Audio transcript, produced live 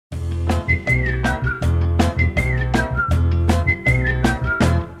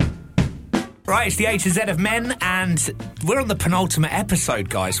Right, it's the A to Z of men, and we're on the penultimate episode,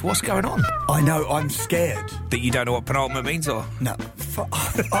 guys. What's going on? I know, I'm scared. That you don't know what penultimate means, or? No,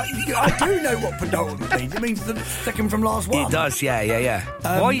 I do know what penultimate means. It means the second from last one. It does, yeah.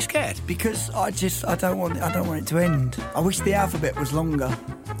 Why are you scared? Because I don't want it to end. I wish the alphabet was longer.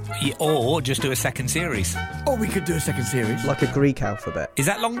 Yeah, or just do a second series. Or we could do a second series. Like a Greek alphabet. Is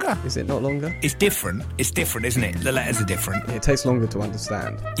that longer? Is it not longer? It's different. It's different, isn't it? The letters are different. It takes longer to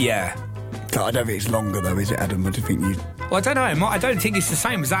understand. Yeah. I don't think it's longer though, is it, Adam? What do you think you... Well, I don't know. I don't think it's the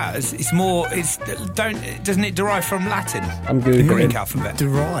same as ours. It's more... Doesn't it derive from Latin? I'm Googling. The Greek alphabet.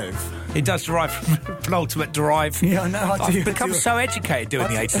 Derive? It does derive from penultimate derive. Yeah, I know. I've become so educated doing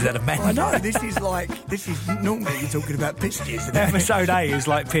the A to Z of men. I know. This is normally you're talking about pistachios. Episode A is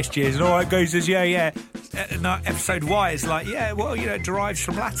like pistachios, and all it goes is, yeah. No, episode Y is like, yeah, well, it derives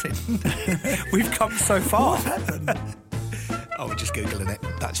from Latin. We've come so far. What happened? Oh, we're just Googling it.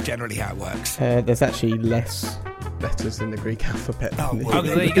 That's generally how it works. There's actually less letters in the Greek alphabet. Oh, Oh,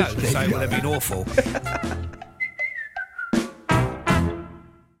 there you go. So it would have been awful.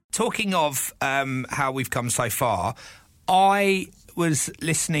 Talking of how we've come so far, I was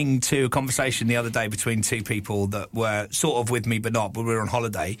listening to a conversation the other day between two people that were sort of with me but not, but we were on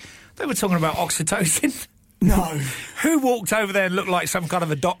holiday. They were talking about oxytocin. No. Who walked over there and looked like some kind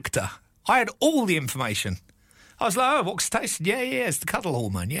of a doctor? I had all the information. I was like, oh, oxytocin, yeah, it's the cuddle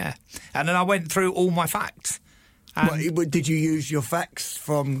hormone, yeah. And then I went through all my facts. Well, did you use your facts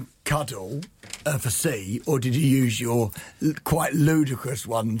from cuddle for C, or did you use your quite ludicrous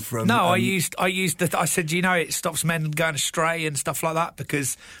one from... No, I used I said, it stops men going astray and stuff like that,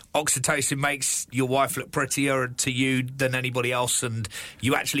 because oxytocin makes your wife look prettier to you than anybody else, and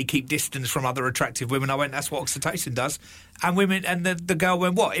you actually keep distance from other attractive women. I went, that's what oxytocin does. And women, and the girl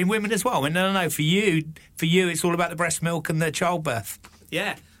went, what, in women as well? I went, no, for you it's all about the breast milk and the childbirth.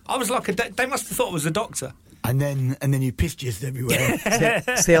 Yeah. I was like, they must have thought I was a doctor. And then you pissed just everywhere.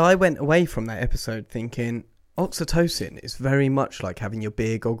 See, I went away from that episode thinking oxytocin is very much like having your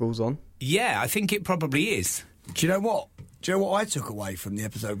beer goggles on. Yeah, I think it probably is. Do you know what? Do you know what I took away from the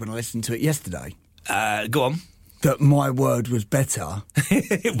episode when I listened to it yesterday? Go on. That my word was better.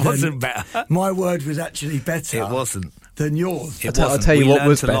 It wasn't better. My word was actually better. It wasn't. Than yours. I'll tell you what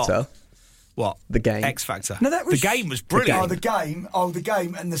was better. What? The game. X Factor. No, that was... The game was brilliant. The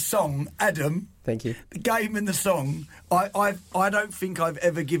game and the song. Adam. Thank you. The game and the song. I don't think I've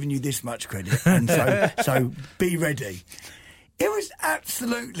ever given you this much credit. And so be ready. It was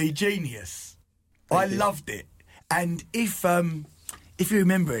absolutely genius. I loved it. And if you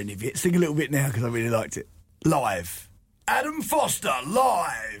remember any of it, sing a little bit now because I really liked it. Live. Adam Foster,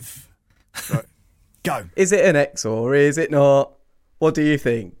 live. Right. Go. Is it an X or is it not? What do you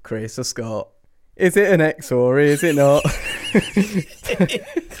think, Chris or Scott? Is it an X or is it not?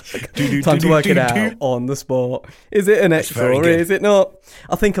 Time to work it out on the spot. Is it an X or is it not?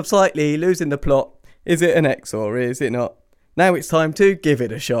 I think I'm slightly losing the plot. Is it an X or is it not? Now it's time to give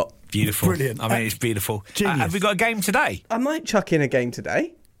it a shot. Beautiful. Brilliant. I mean, it's beautiful. Genius. Have we got a game today? I might chuck in a game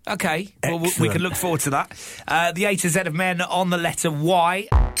today. Okay. Well, we can look forward to that. The A to Z of men on the letter Y.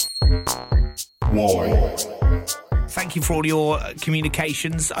 Y. Thank you for all your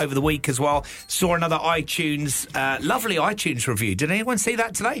communications over the week as well. Saw another iTunes, lovely iTunes review. Did anyone see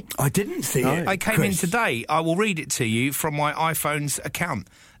that today? I didn't see it. I came in today. I will read it to you from my iPhone's account.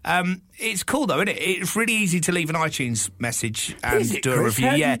 It's cool though, isn't it? It's really easy to leave an iTunes message and do a review.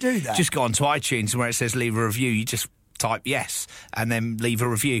 How do you do that? Just go onto iTunes and where it says leave a review, you just type yes and then leave a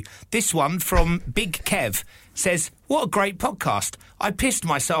review. This one from Big Kev says, what a great podcast. I pissed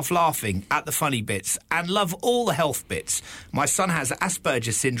myself laughing at the funny bits and love all the health bits. My son has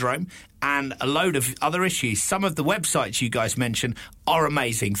Asperger's syndrome and a load of other issues. Some of the websites you guys mention are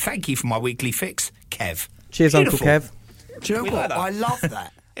amazing. Thank you for my weekly fix, Kev. Cheers, Beautiful. Uncle Kev. Do you know We what? like that. I love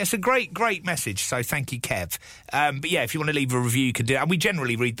that. It's a great message, so thank you, Kev. But yeah, if you want to leave a review, you can do it. And we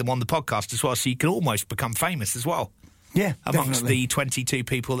generally read them on the podcast as well, so you can almost become famous as well. Yeah, amongst definitely. the 22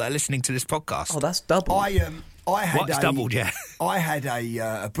 people that are listening to this podcast. Oh, that's double. I had What's doubled, yeah. I had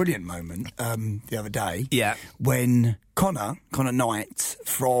a brilliant moment the other day. Yeah. When Connor Knight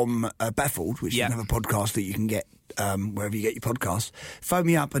from Baffled, which is another podcast that you can get wherever you get your podcasts, phoned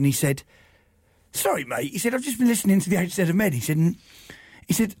me up and he said, "Sorry, mate." He said, "I've just been listening to the HZ of Med." He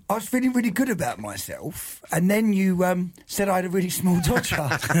said, "I was feeling really good about myself, and then you said I had a really small dodger."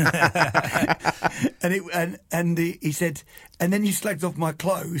 He said, "And then you slagged off my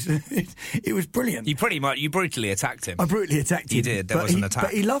clothes." It was brilliant. You brutally attacked him. I brutally attacked him. You did. There was an attack.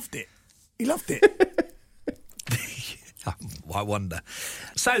 But he loved it. He loved it. I wonder.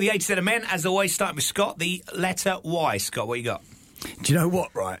 So the 8 set of men, as always, starting with Scott. The letter Y. Scott, what you got? Do you know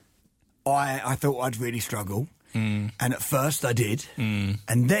what? Right. I thought I'd really struggle. And at first I did. And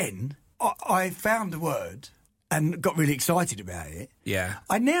then I found the word and got really excited about it. Yeah.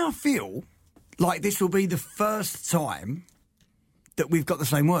 I now feel like this will be the first time that we've got the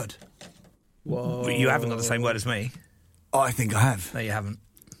same word. Whoa. But you haven't got the same word as me. I think I have. No, you haven't.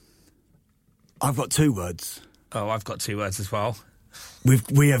 I've got 2 words. Oh, I've got 2 words as well.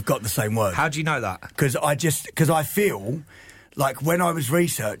 We have got the same word. How do you know that? Because I feel like when I was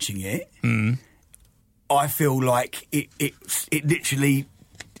researching it, I feel like it literally,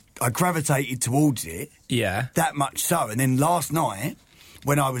 I gravitated towards it. Yeah. That much so. And then last night,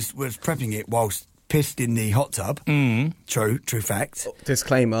 when I was prepping it whilst pissed in the hot tub, true fact.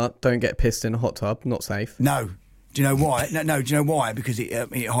 Disclaimer, don't get pissed in a hot tub, not safe. No. Do you know why? No, do you know why? Because it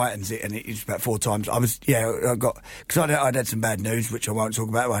heightens it, and it's about 4 times. Because I'd had some bad news, which I won't talk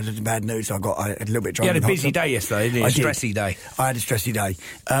about. I had some bad news, so I had a little bit drunk. You had a busy day yesterday, didn't you? Stressy day. I had a stressy day.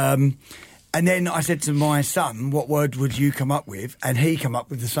 And then I said to my son, what word would you come up with? And he come up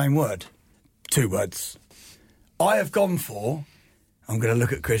with the same word. 2 words. I have gone for, I'm going to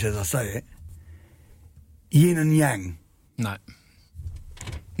look at Chris as I say it, yin and yang. No,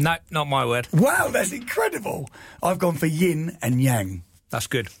 not my word. Wow, that's incredible. I've gone for yin and yang. That's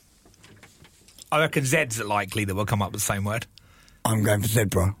good. I reckon Zed's likely that we'll come up with the same word. I'm going for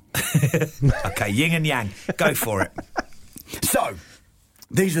zebra. Okay, yin and yang. Go for it. So,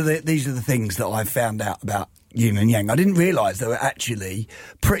 these are the things that I've found out about yin and yang. I didn't realise they were actually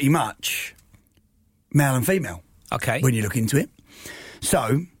pretty much male and female. Okay. When you look into it.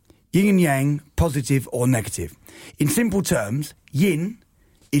 So, yin and yang, positive or negative. In simple terms, yin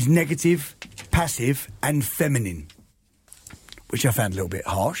is negative, passive and feminine, which I found a little bit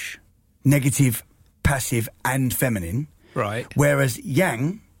harsh. Negative, passive and feminine. Right. Whereas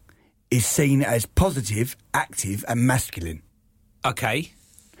yang is seen as positive, active and masculine. Okay.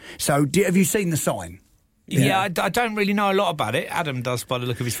 So, have you seen the sign? Yeah, I don't really know a lot about it. Adam does by the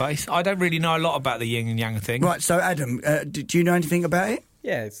look of his face. I don't really know a lot about the yin and yang thing. Right, so Adam, do you know anything about it?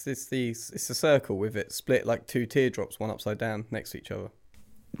 Yeah, it's a circle with it split like 2 teardrops, one upside down next to each other.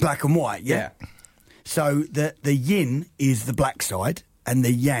 Black and white, yeah? So the yin is the black side and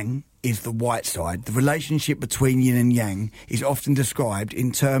the yang is the white side. The relationship between yin and yang is often described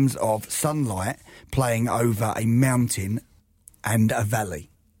in terms of sunlight playing over a mountain and a valley.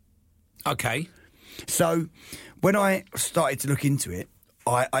 Okay. So when I started to look into it,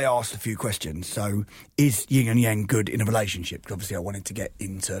 I asked a few questions. So is yin and yang good in a relationship? Because obviously I wanted to get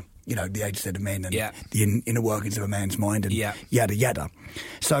into, the age set of men and the inner workings of a man's mind and yada, yada.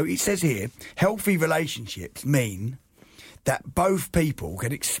 So it says here, healthy relationships mean that both people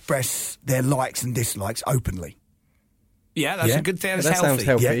can express their likes and dislikes openly. Yeah, that's a good thing. That's that healthy.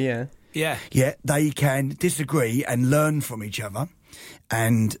 Sounds healthy, yeah. Yeah, they can disagree and learn from each other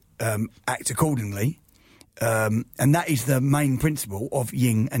and act accordingly. And that is the main principle of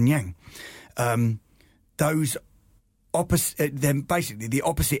yin and yang. Those opposite, then basically the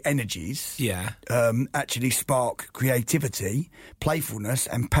opposite energies, actually spark creativity, playfulness,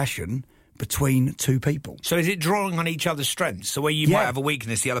 and passion between 2 people. So is it drawing on each other's strengths? So where you might have a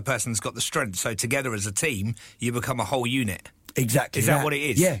weakness, the other person's got the strength. So together as a team, you become a whole unit. Exactly. Is that what it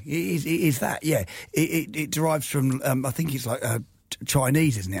is? Yeah, it is that. Yeah, it derives from. I think it's like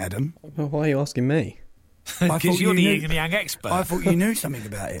Chinese, isn't it, Adam? Well, why are you asking me? Because you're the yin and yang expert. I thought you knew something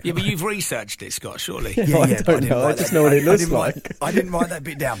about it. Yeah, but you've researched it, Scott, surely. I don't know. I just know what it looks like. I didn't write that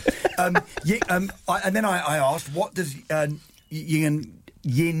bit down. And then I asked, what does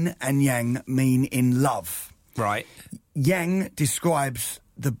yin and yang mean in love? Right. Yang describes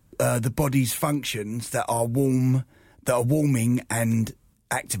the body's functions that are warming and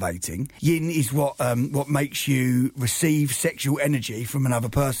activating. Yin is what makes you receive sexual energy from another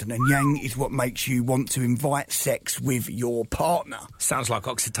person, and yang is what makes you want to invite sex with your partner. Sounds like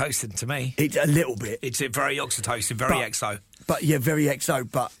oxytocin to me. It's a little bit. It's very oxytocin, very exo. But very exo.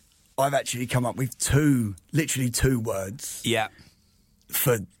 But I've actually come up with literally two words. Yeah.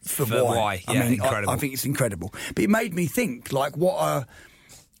 For why? Yeah, incredible. I think it's incredible. But it made me think, like, what are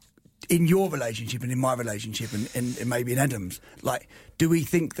in your relationship and in my relationship and maybe in Adam's, like, do we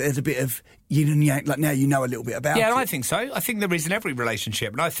think there's a bit of yin and yang? Like, now you know a little bit about it. Yeah, I think so. I think there is in every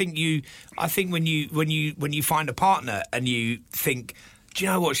relationship, and I think when you find a partner and you think, do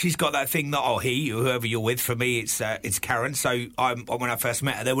you know what? She's got that thing that whoever you're with. For me, it's Karen. So when I first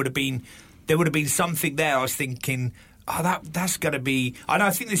met her, there would have been something there. I was thinking, that's going to be... And I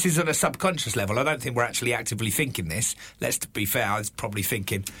think this is at a subconscious level. I don't think we're actually actively thinking this. Let's be fair, I was probably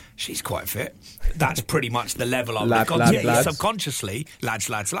thinking, she's quite fit. That's pretty much the level I'm subconsciously, lads.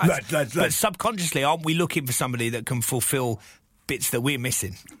 But subconsciously, aren't we looking for somebody that can fulfil bits that we're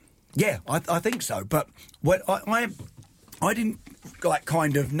missing? Yeah, I think so. But when I didn't like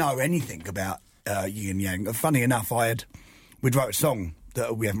kind of know anything about yin and yang. Funny enough, we'd wrote a song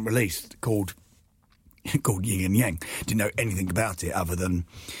that we haven't released called Yin and Yang. Didn't know anything about it other than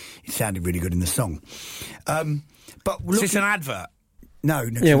it sounded really good in the song. But is this an advert? No.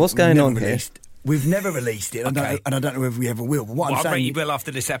 Yeah, what's going on here? We've never released it, Okay. and I don't know if we ever will. But what I'm I bet saying, you will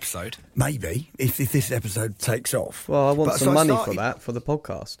after this episode. maybe if this episode takes off. Well, I want But some so I money started- for that, for the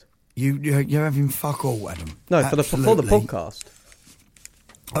podcast. You're having fuck all, Adam. No, for the Absolutely. podcast.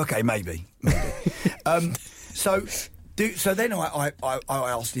 Okay, maybe. So then I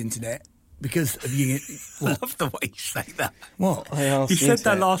asked the internet because of you. I love the way you say that. What? I asked You the said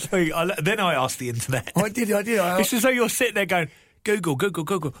that internet. last week. Then I asked the internet. I did. It's as though you're sitting there going,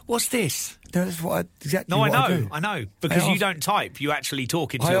 Google. What's this? That's what exactly. No, what I do. know. Because I you asked- don't type. You actually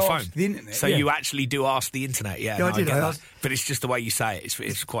talk into I your asked phone. the internet, So yeah. you actually do ask the internet. Yeah, Yeah, I no, did, get I that. asked- But it's just the way you say it.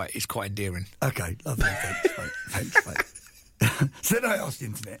 It's quite endearing. Okay, lovely. Thanks, mate. So then I asked the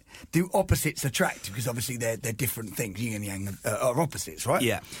internet, do opposites attract? Because obviously they're different things. Yin and yang are opposites, right?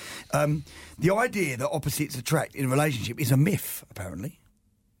 Yeah. The idea that opposites attract in a relationship is a myth, apparently,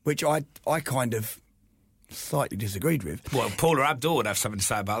 which I kind of slightly disagreed with. Well, Paula Abdul would have something to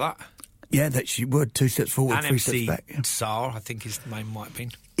say about that. Yeah, that she would. 2 steps forward, And 3 steps MC back. Tsar, I think his name might have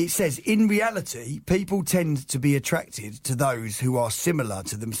been. It says, in reality, people tend to be attracted to those who are similar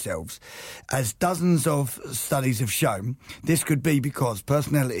to themselves. As dozens of studies have shown, this could be because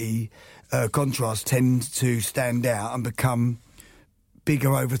personality contrasts tend to stand out and become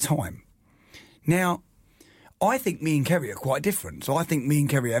bigger over time. Now, I think me and Kerry are quite different. So I think me and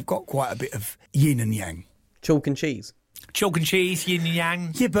Kerry have got quite a bit of yin and yang. Chalk and cheese. Chalk and cheese, yin and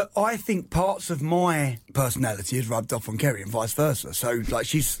yang. Yeah, but I think parts of my personality has rubbed off on Kerry and vice versa. So, like,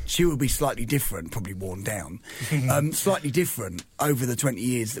 she will be slightly different, probably worn down, slightly different over the 20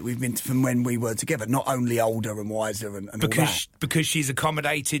 years that we've been from when we were together. Not only older and wiser and all that. Because she's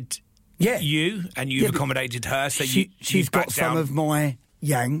accommodated Yeah. you and you've Yeah, but accommodated her, so she's you've got backed some down. of my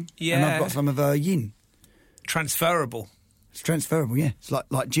yang, and Yeah. I've got some of her yin. Transferable. It's transferable, yeah. It's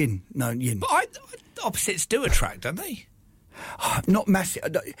like gin, no yin. But opposites do attract, don't they? Not massive.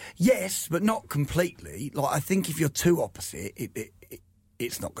 Yes, but not completely. Like, I think if you're too opposite,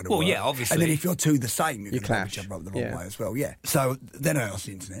 it's not going to work. Well, yeah, obviously. And then if you're two the same, you're You going to rub clash. each other up the wrong Yeah. way as well, yeah. So then I asked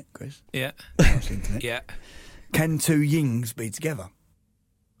the internet, Chris. Yeah. I asked the internet. Yeah. Can two yings be together?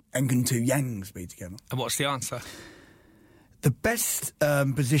 And can two yangs be together? And what's the answer? The best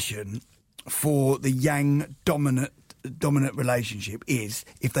position for the yang dominant relationship is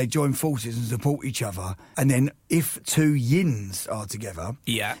if they join forces and support each other, and then if two yins are together,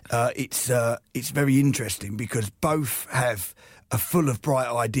 Yeah. it's very interesting because both have are full of bright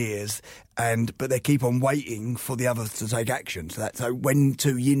ideas, but they keep on waiting for the others to take action. So when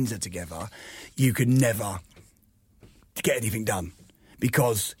two yins are together, you can never get anything done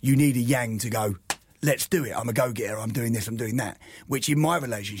because you need a yang to go, let's do it. I'm a go-getter. I'm doing this. I'm doing that. Which in my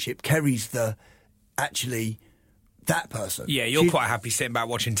relationship carries that person. Yeah, you're quite happy sitting back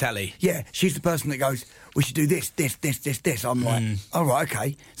watching telly. Yeah, she's the person that goes, we should do this. I'm like, all right,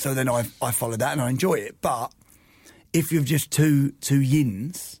 okay. So then I follow that and I enjoy it. But if you've just two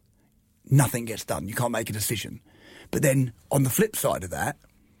yins, nothing gets done. You can't make a decision. But then on the flip side of that,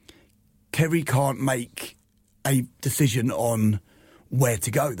 Kerry can't make a decision on where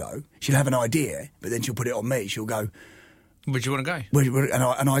to go, though. She'll have an idea, but then she'll put it on me. She'll go, Where do you want to go?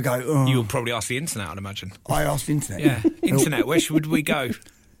 and I go, oh. You'll probably ask the internet, I'd imagine. I asked the internet. Yeah. Internet, where should we go?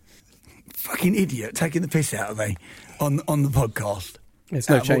 Fucking idiot, taking the piss out of me on the podcast. There's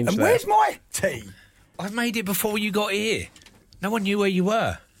no change And there. where's my tea? I've made it before you got here. No one knew where you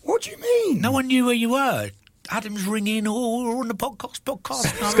were. What do you mean? No one knew where you were. Adam's ringing, we're on the podcast.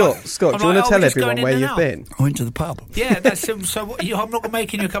 Scott, do you want to tell everyone where you've been? I went to the pub. Yeah, that's so. I'm not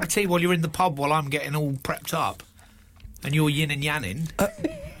making you a cup of tea while you're in the pub while I'm getting all prepped up, and you're yin and yanning.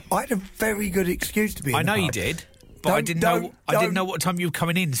 I had a very good excuse to be in I know the you pub. did, but I didn't know what time you were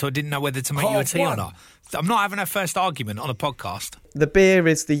coming in, so I didn't know whether to make you a tea or not. I'm not having a first argument on a podcast. The beer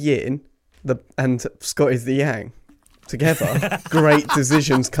is the yin, and Scott is the yang. Together, great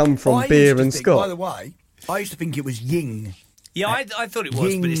decisions come from I beer used to and think, Scott. By the way, I used to think it was ying. Yeah, I thought it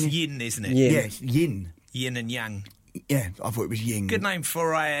was, but it's Yin. yin, isn't it? Yin. Yes, yin. Yin and yang. Yeah, I thought it was ying. Good name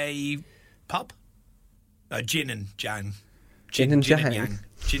for a pub. Gin and jang. Gin and jang. yang.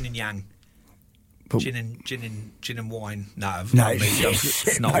 Gin and yang. But- Gin and wine. No, No,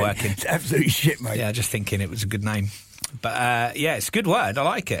 it's not mate. working. It's absolutely shit, mate. Yeah, just thinking it was a good name. But yeah, it's a good word. I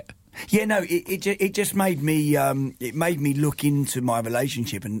like it. Yeah, no, it just made me it made me look into my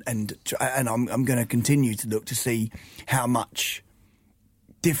relationship and I'm going to continue to look to see how much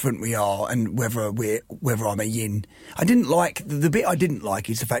different we are, and whether I'm a yin. I didn't like the bit. I didn't like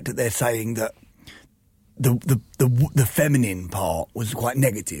is the fact that they're saying that the feminine part was quite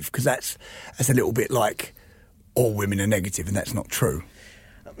negative, because that's a little bit like all women are negative, and that's not true.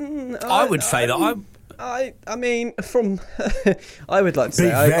 I would say that I mean, from I would like to be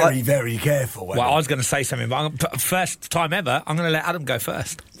say very careful. Well, I was going to say something, but first time ever, I'm going to let Adam go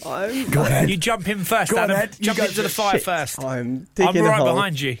first. Go ahead. You jump in first, Go on, Adam. Ed. You Jump go into the first. fire Shit. first. I'm digging right a hole.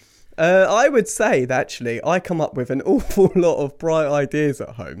 behind you. I would say that actually I come up with an awful lot of bright ideas at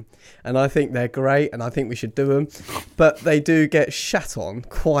home, and I think they're great, and I think we should do them, but they do get shat on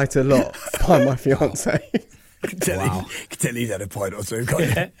quite a lot by my fiance. Can tell he's had a point or two.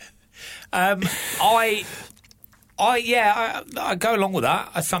 Can't you? I go along with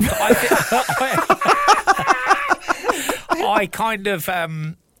that. I kind of.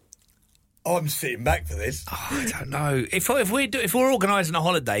 I'm sitting back for this. I don't know. If we're organising a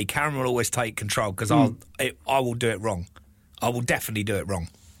holiday, Karen will always take control, because I will do it wrong. I will definitely do it wrong.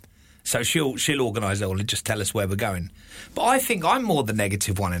 So she'll organise it all and just tell us where we're going. But I think I'm more the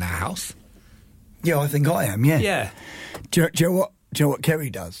negative one in our house. Yeah, I think I am. Yeah. Yeah. Do you know what Kerry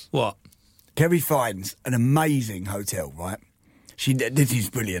does? What? Kerry finds an amazing hotel, right? This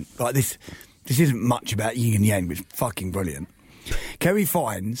is brilliant. Like this isn't much about yin and yang, but it's fucking brilliant. Kerry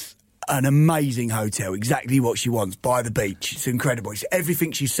finds an amazing hotel, exactly what she wants, by the beach. It's incredible. It's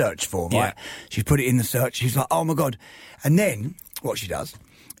everything she searched for, right? Yeah. She's put it in the search. She's like, oh my God. And then what she does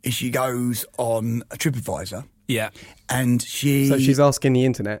is she goes on a TripAdvisor. Yeah. And So she's asking the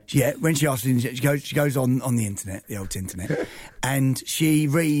internet. Yeah, when she asks the internet, she goes on the internet, the old internet, and she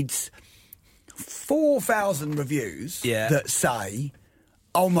reads 4,000 reviews that say,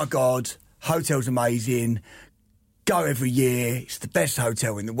 oh my God, hotel's amazing, go every year, it's the best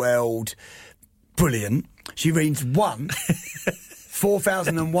hotel in the world, brilliant. She reads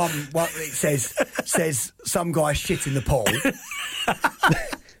 4,001, it says some guy shit in the pool.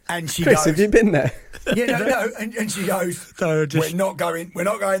 And she Chris, goes, have you been there? Yeah, no, and she goes, we're not going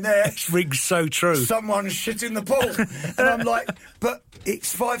there. It rings so true. Someone's shit in the pool. And I'm like, but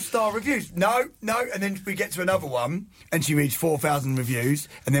it's 5-star reviews. No. And then we get to another one, and she reads 4,000 reviews,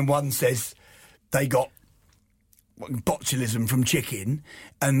 and then one says they got botulism from chicken,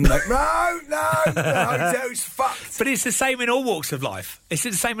 and like, no, the hotel's fucked. But it's the same in all walks of life. It's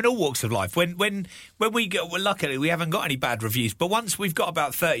the same in all walks of life. When we get, well, luckily we haven't got any bad reviews, but once we've got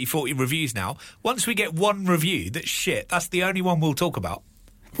about 30, 40 reviews now, once we get one review that's shit, that's the only one we'll talk about.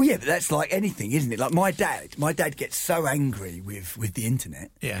 Well, yeah, but that's like anything, isn't it? Like my dad gets so angry with the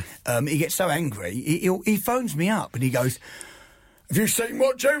internet. Yeah. He gets so angry, he phones me up and he goes, have you seen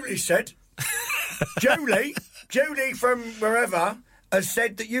what Julie said? Julie from wherever has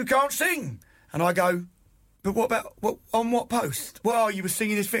said that you can't sing. And I go, but on what post? Well, you were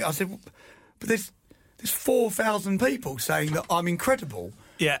singing this thing. I said, but there's 4,000 people saying that I'm incredible.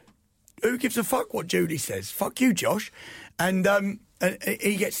 Yeah. Who gives a fuck what Julie says? Fuck you, Josh. And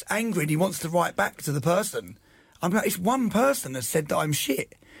he gets angry and he wants to write back to the person. I'm like, it's one person that said that I'm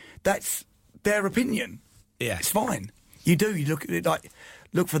shit. That's their opinion. Yeah. It's fine. You look at it like,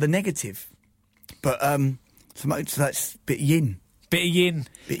 look for the negative. But, so that's a bit yin. Bit of yin.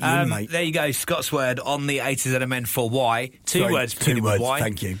 Mate. There you go, Scott's word on the A to Z of men for Y. Two words, Y.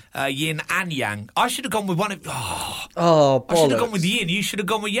 Thank you. Yin and yang. I should have gone with one of... Oh, bollocks. I should have gone with yin. You should have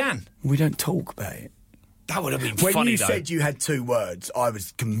gone with yang. We don't talk about it. That would have been when funny, you though. said you had 2 words, I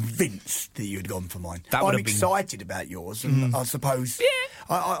was convinced that you had gone for mine. I'm excited about yours, and I suppose... Yeah.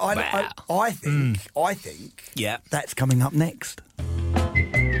 I think yeah. That's coming up next.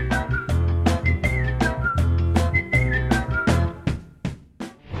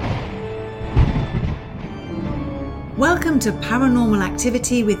 Welcome to Paranormal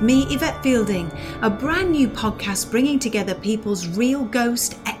Activity with me, Yvette Fielding, a brand new podcast bringing together people's real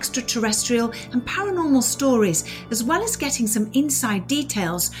ghost, extraterrestrial and paranormal stories, as well as getting some inside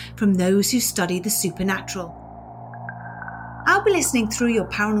details from those who study the supernatural. I'll be listening through your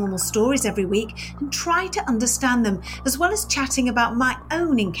paranormal stories every week and try to understand them, as well as chatting about my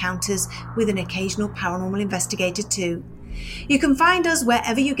own encounters with an occasional paranormal investigator too. You can find us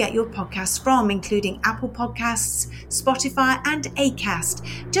wherever you get your podcasts from, including Apple Podcasts, Spotify and Acast.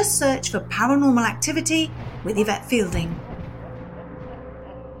 Just search for Paranormal Activity with Yvette Fielding.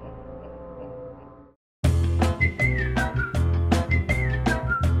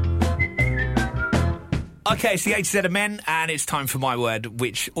 Okay, it's the A to Z of men, and it's time for my word,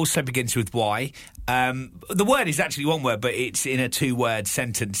 which also begins with Y. The word is actually one word, but it's in a 2-word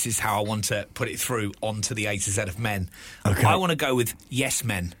sentence is how I want to put it through onto the A to Z of men. Okay. I want to go with yes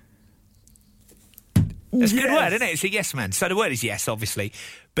men. It's a good word, isn't it? It's a yes man. So the word is yes, obviously.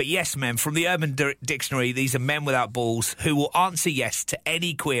 But yes men, from the Urban Dictionary, these are men without balls who will answer yes to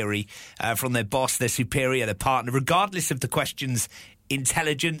any query from their boss, their superior, their partner, regardless of the question's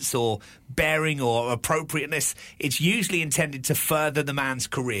intelligence or bearing or appropriateness. It's usually intended to further the man's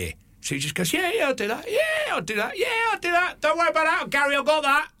career. So he just goes, yeah, I'll do that. Yeah, I'll do that. Yeah, I'll do that. Don't worry about that. Gary, I've got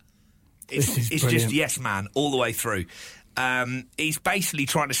that. It's just yes man all the way through. He's basically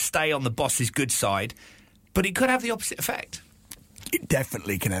trying to stay on the boss's good side, but it could have the opposite effect. It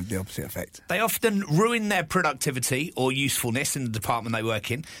definitely can have the opposite effect. They often ruin their productivity or usefulness in the department they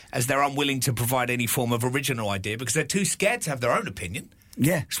work in, as they're unwilling to provide any form of original idea because they're too scared to have their own opinion.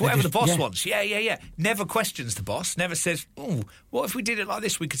 Yeah. It's whatever the boss wants. Yeah. Never questions the boss. Never says, oh, what if we did it like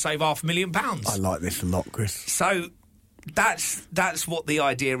this? We could save £500,000. I like this a lot, Chris. So that's what the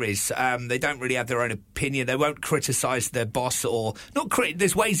idea is. They don't really have their own opinion. They won't criticise their boss or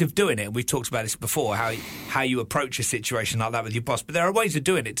there's ways of doing it. We've talked about this before, how you approach a situation like that with your boss. But there are ways of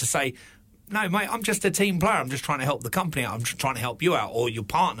doing it to say, no, mate, I'm just a team player. I'm just trying to help the company out. I'm just trying to help you out or your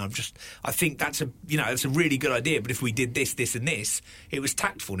partner. I think that's a really good idea. But if we did this, this, and this, it was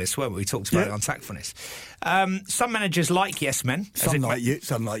tactfulness, weren't we? We talked about it on tactfulness. Some managers like yes men. Some like you,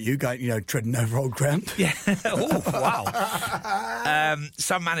 going, treading over old ground. Yeah. Oh, wow.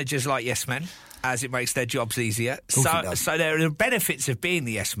 Some managers like yes men, as it makes their jobs easier. So there are benefits of being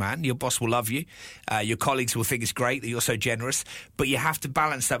the yes man. Your boss will love you. Your colleagues will think it's great that you're so generous. But you have to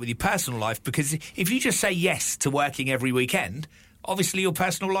balance that with your personal life, because if you just say yes to working every weekend, obviously your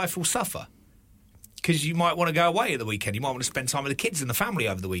personal life will suffer. Because you might want to go away at the weekend. You might want to spend time with the kids and the family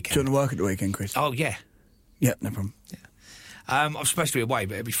over the weekend. Do you want to work at the weekend, Chris? Oh, yeah. Yeah, no problem. Yeah. I'm supposed to be away,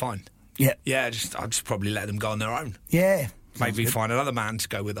 but it'll be fine. Yeah. Yeah, I'll just probably let them go on their own. Yeah. Maybe find another man to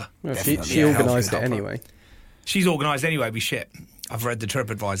go with her. Well, she organised it anyway. She's organised anyway, be shit. I've read the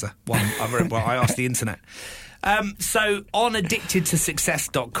TripAdvisor. I asked the internet. So on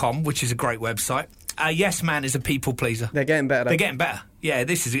addictedtosuccess.com, which is a great website, yes man is a people pleaser. They're getting better. They're getting better. Yeah,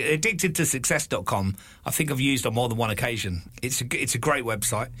 this is addictedtosuccess.com. I think I've used on more than one occasion. It's a great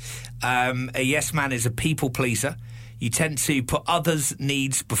website. A yes man is a people pleaser. You tend to put others'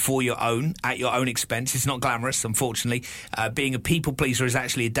 needs before your own, at your own expense. It's not glamorous, unfortunately. Being a people pleaser is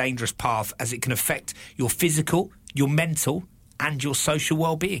actually a dangerous path, as it can affect your physical, your mental, and your social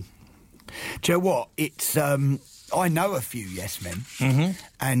well-being. Do you know what? It's I know a few yes men,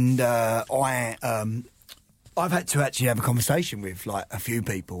 and I've had to actually have a conversation with like a few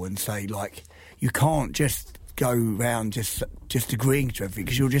people and say, like, you can't just go around just agreeing to everything,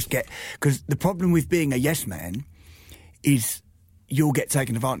 because you'll just get... Because the problem with being a yes man is you'll get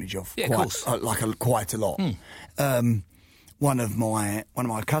taken advantage of, quite a lot. One of my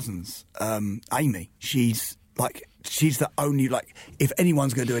cousins, Amy, she's the only, like, if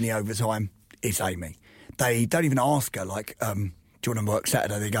anyone's going to do any overtime, it's Amy. They don't even ask her, like, do you want to work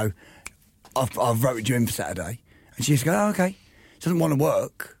Saturday? They go, I've wrote you in for Saturday. And she just goes, oh, okay. She doesn't want to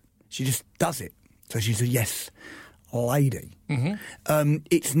work. She just does it. So she's a yes lady. I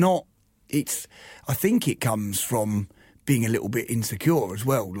think it comes from being a little bit insecure as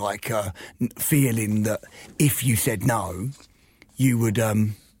well, like feeling that if you said no, you would,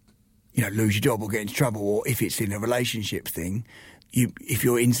 lose your job or get into trouble. Or if it's in a relationship thing, if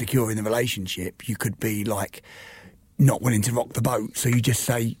you're insecure in the relationship, you could be like not wanting to rock the boat, so you just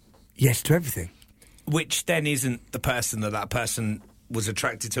say yes to everything. Which then isn't the person that person was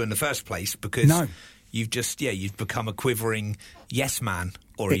attracted to in the first place, because you've just you've become a quivering yes man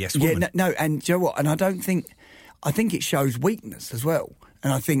or a yes woman. Yeah, and do you know what? And I think it shows weakness as well.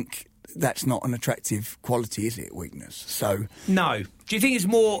 And I think that's not an attractive quality, is it? Weakness. So no. Do you think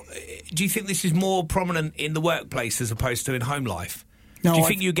this is more prominent in the workplace as opposed to in home life? No, do you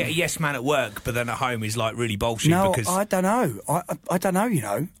think you get a yes man at work, but then at home is like really bullshit? No, because... I don't know. I don't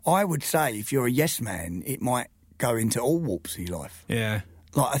know. I would say if you're a yes man, it might go into all walks of your life. Yeah.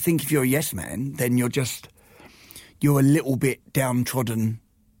 Like, I think if you're a yes man, then you're a little bit downtrodden.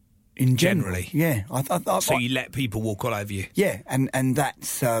 In generally, yeah. So you let people walk all over you. Yeah, and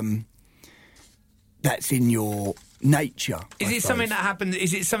that's in your nature. Is it something that happens?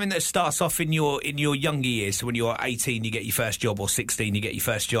 Is it something that starts off in your younger years? So when you're 18, you get your first job, or 16, you get your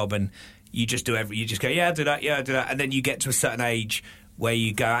first job, and you just go, yeah, I do that, and then you get to a certain age where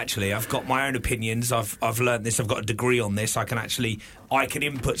you go, actually, I've got my own opinions. I've learned this. I've got a degree on this. I can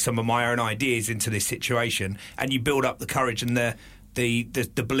input some of my own ideas into this situation, and you build up the courage and the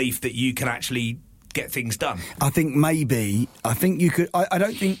belief that you can actually get things done. I think you could.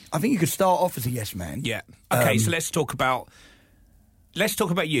 I think you could start off as a yes man. Yeah. Okay. So let's talk about let's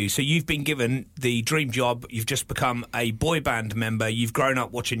talk about you. So you've been given the dream job. You've just become a boy band member. You've grown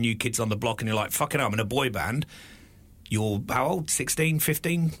up watching New Kids on the Block, and you're like, fucking hell, I'm in a boy band. You're how old? 16,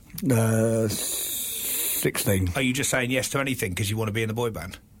 15? 16. Are you just saying yes to anything because you want to be in the boy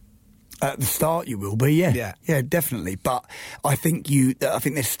band? At the start, you will be, yeah, definitely. But I think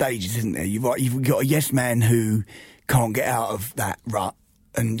there's stages, isn't there? You've got a yes man who can't get out of that rut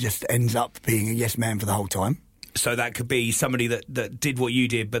and just ends up being a yes man for the whole time. So that could be somebody that did what you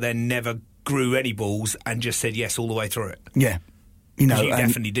did, but then never grew any balls and just said yes all the way through it. Yeah. You know, you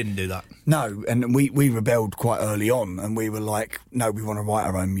definitely didn't do that. No, and we rebelled quite early on, and we were like, no, we want to write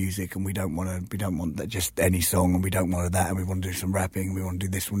our own music, and we don't want that just any song, and we don't want that, and we want to do some rapping, and we want to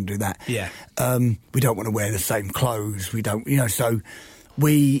do this, we want to do that. Yeah. We don't want to wear the same clothes. We don't, so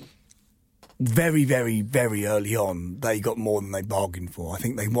we very, very, very early on, they got more than they bargained for. I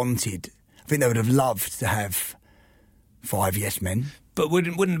think they would have loved to have 5 yes men. But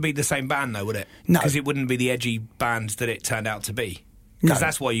wouldn't it be the same band, though, would it? No. Because it wouldn't be the edgy band that it turned out to be. Because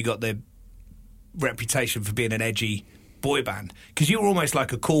that's why you got the reputation for being an edgy boy band. Because you were almost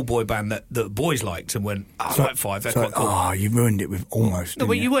like a cool boy band that boys liked and went, I like 5, they're quite cool. Oh, you ruined it with almost. No,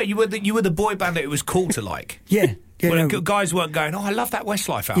 but you were the boy band that it was cool to like. Yeah. Well, guys weren't going, I love that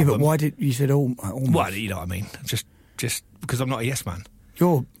Westlife album. Yeah, but why did you said almost? Well, you know what I mean. Just because I'm not a yes man.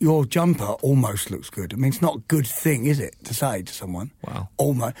 Your jumper almost looks good. I mean, it's not a good thing, is it, to say to someone? Wow.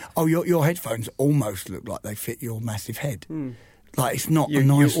 Almost. Oh, your headphones almost look like they fit your massive head. Like, it's not a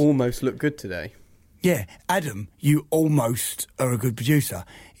nice... You almost look good today. Yeah. Adam, you almost are a good producer.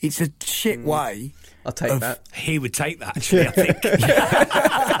 It's a shit way... I'll take that. He would take that, actually, I think.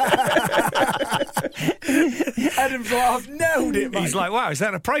 Adam's like, I've nailed it, mate. He's like, wow, is that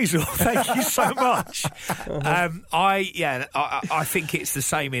an appraisal? Thank you so much. I think it's the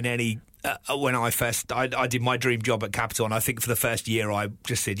same in any... when I did my dream job at Capital, and I think for the first year I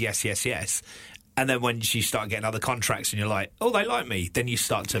just said yes, yes, yes. And then when you start getting other contracts and you're like, oh, they like me, then you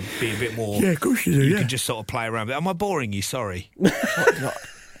start to be a bit more... Yeah, of course you do, You can just sort of play around. Am I boring you? Sorry.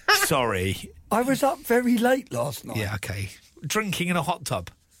 Sorry. I was up very late last night. Yeah, okay. Drinking in a hot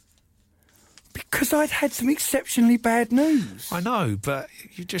tub. Because I'd had some exceptionally bad news. I know, but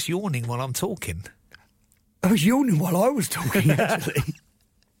you're just yawning while I'm talking. I was yawning while I was talking, actually.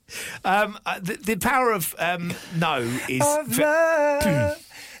 The power of no is...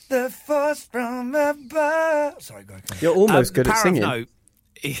 the force from above. Sorry, go ahead. You're almost good at singing. No.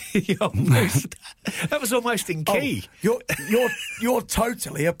 That was almost in key. Oh, you're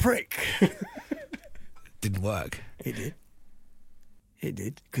totally a prick. Didn't work. It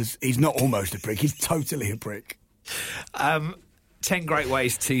did. Because he's not almost a prick. He's totally a prick. 10 great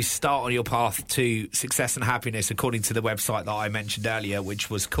ways to start on your path to success and happiness, according to the website that I mentioned earlier, which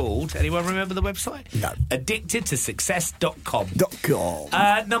was called... Anyone remember the website? No.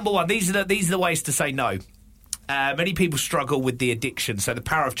 Addictedtosuccess.com. Number 1, these are the ways to say no. Many people struggle with the addiction, so the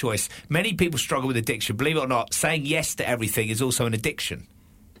power of choice. Many people struggle with addiction. Believe it or not, saying yes to everything is also an addiction.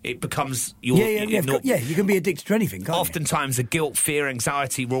 It becomes your... Yeah, you can be addicted to anything, can't oftentimes the guilt, fear,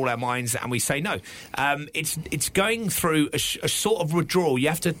 anxiety rule our minds and we say no. It's going through a sort of withdrawal. You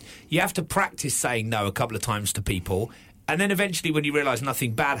have to practice saying no a couple of times to people, and then eventually when you realise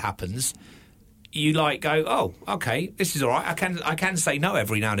nothing bad happens, you go, oh, okay, this is all right. I can say no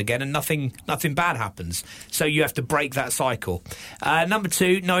every now and again, and nothing bad happens. So you have to break that cycle. Number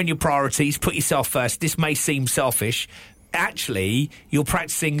 2, knowing your priorities. Put yourself first. This may seem selfish. Actually, you're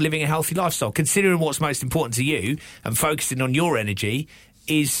practicing living a healthy lifestyle. Considering what's most important to you and focusing on your energy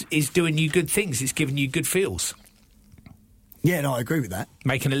is doing you good things. It's giving you good feels. Yeah, no, I agree with that.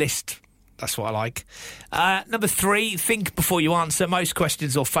 Making a list. That's what I like. Number 3, think before you answer. Most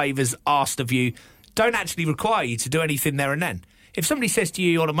questions or favours asked of you don't actually require you to do anything there and then. If somebody says to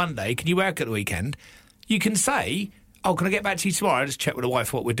you on a Monday, can you work at the weekend? You can say, oh, can I get back to you tomorrow? I just check with the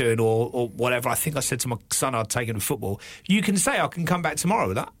wife what we're doing or whatever. I think I said to my son I'd take him to football. You can say, I can come back tomorrow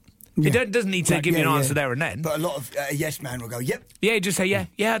with that. Yeah. It doesn't need to give you an answer there and then. But a lot of yes man will go, yep. Yeah, just say, yeah,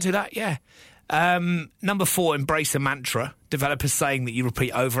 I'll do that, yeah. Number 4, embrace a mantra. Develop a saying that you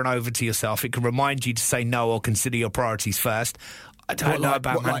repeat over and over to yourself. It can remind you to say no or consider your priorities first. I don't know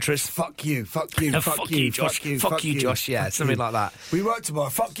about mantras. Fuck you, fuck you, fuck you, Josh. Fuck you, Josh. Yeah, something like that. We work tomorrow.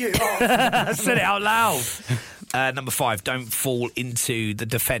 Fuck you. Oh. Said it out loud. Number 5, don't fall into the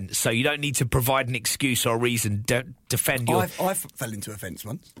defence. So you don't need to provide an excuse or a reason. Don't defend your... I fell into a fence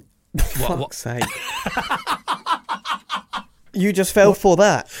once. For fuck's sake. You just fell for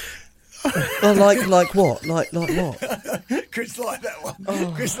that? Oh, like what? Like what? Chris liked that one.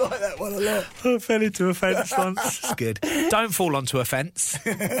 Oh. Chris liked that one a lot. I fell into a fence once. It's good. Don't fall onto a fence.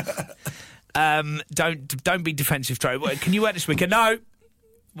 Don't be defensive, Trey. Can you work this weekend? No.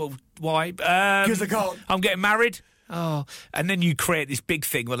 Well, why? Because I can't. I'm getting married. Oh, and then you create this big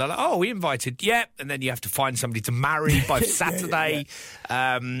thing where they're like, "Oh, we invited, yeah," and then you have to find somebody to marry by Saturday,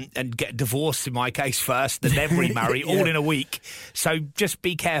 and get a divorce in my case first, and then remarry all in a week. So just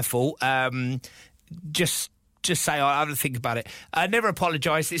be careful. Just say, I'll have to think about it. Never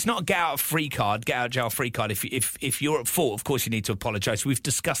apologise. It's not a get out of jail free card. If you're at fault, of course you need to apologise. We've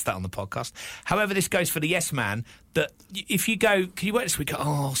discussed that on the podcast. However, this goes for the yes man. That if you go, can you work this weekend?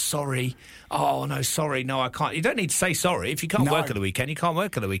 Oh, sorry. Oh no, sorry. No, I can't. You don't need to say sorry. If you can't work at the weekend, you can't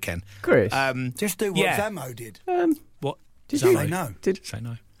work at the weekend. Chris, just do what Zamo did. What? Did Zamo? you say no? Say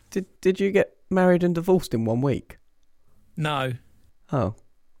no. Did you get married and divorced in 1 week? No. Oh.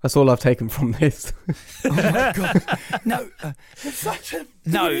 That's all I've taken from this. Oh my God. No, you're such a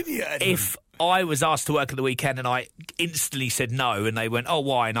idiot. Adam. If I was asked to work at the weekend and I instantly said no and they went, oh,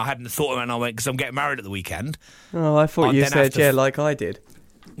 why? And I hadn't thought of it and I went, because I'm getting married at the weekend. Oh, I thought you said, like I did.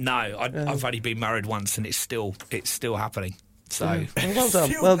 No, I've only been married once and it's still happening. So well done.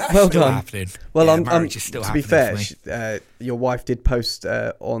 Still- Well still done. happening. Well, Yeah, I'm marriage is still to be happening fair, for me. your wife did post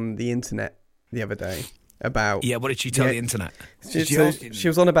on the internet the other day about... Yeah, what did she tell the internet? She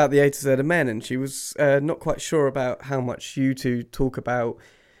was on about the A to Z of Men, and she was not quite sure about how much you two talk about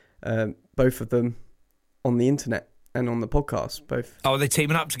both of them on the internet and on the podcast. Both. Oh, are they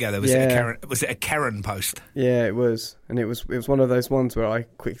teaming up together? Was it a Karen post? Yeah, it was, and it was one of those ones where I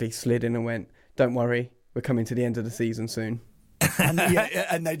quickly slid in and went, "Don't worry, we're coming to the end of the season soon."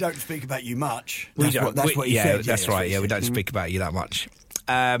 and they don't speak about you much. That's What he said. That's right. Yeah, we don't speak about you that much.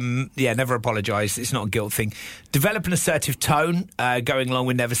 Never apologise. It's not a guilt thing. Develop an assertive tone, going along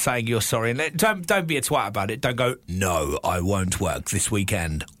with never saying you're sorry. And don't be a twat about it. Don't go, no, I won't work this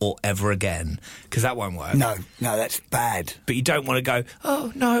weekend or ever again, because that won't work. No, that's bad. But you don't want to go,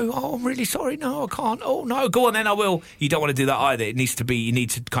 oh, no, I'm really sorry. No, I can't. Oh, no, go on then, I will. You don't want to do that either. You need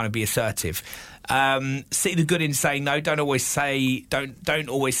to kind of be assertive. See the good in saying no. Don't always see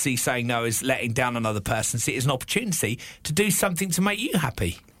saying no as letting down another person. See it as an opportunity to do something to make you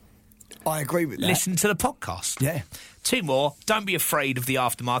happy. I agree with that. Listen to the podcast. Yeah. 2 more. Don't be afraid of the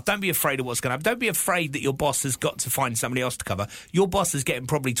aftermath. Don't be afraid of what's going to happen. Don't be afraid that your boss has got to find somebody else to cover. Your boss is getting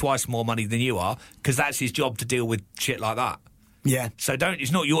probably twice more money than you are, because that's his job to deal with shit like that. Yeah. So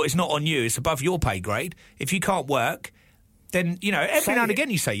it's not on you. It's above your pay grade. If you can't work, then, every now and again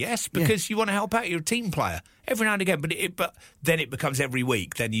you say yes because you want to help out. You're a team player. Every now and again. But then it becomes every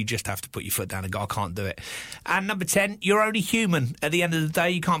week. Then you just have to put your foot down and go, I can't do it. And number 10, you're only human. At the end of the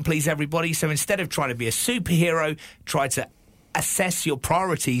day, you can't please everybody. So instead of trying to be a superhero, try to assess your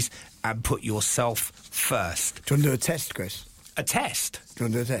priorities and put yourself first. Do you want to do a test, Chris? A test? Do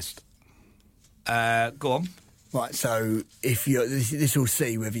you want to do a test? Go on. Right, so if you're... This will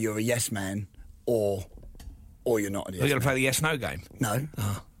see whether you're a yes man or you're not a yes We're going man. to play the yes-no game. No.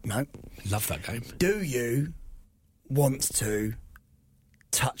 Oh. No. Love that game. Do you want to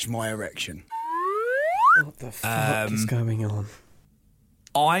touch my erection? What the fuck is going on?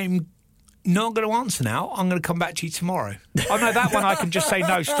 I'm not going to answer now. I'm going to come back to you tomorrow. Oh, no, that one I can just say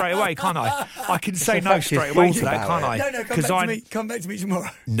no straight away, can't I? I can say no straight away to that, can't I? No, come back to me tomorrow.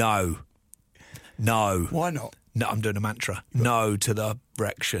 No. Why not? No, I'm doing a mantra. No to the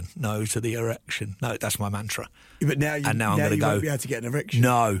erection. No to the erection. No, that's my mantra. Yeah, but now I'm going to go. Won't be able to get an erection.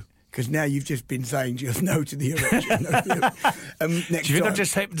 No. Because now you've just been saying just no to the erection. Next Do you think time, I've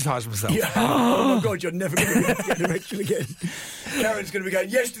just hypnotised myself? Yeah. Oh my God, you're never going to be able to get an erection again. Karen's going to be going,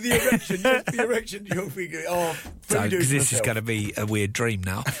 yes to the erection, yes to the erection. You'll figure, Because this is going to be a weird dream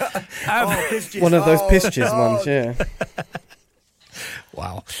now. One of those pistaches ones, yeah.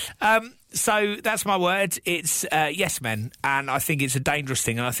 Wow. So that's my word. It's yes men, and I think it's a dangerous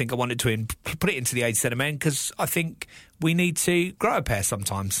thing, and I think I wanted to put it into the age set of men because I think we need to grow a pair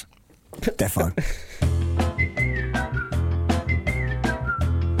sometimes. Defo.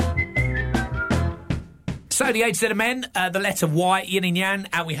 So the age set of men, the letter Y, yin and yang,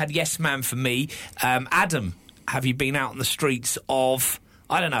 and we had yes man for me. Adam, have you been out on the streets of,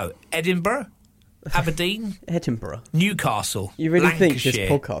 I don't know, Edinburgh? Aberdeen? Edinburgh. Newcastle. You really think this Lancashire.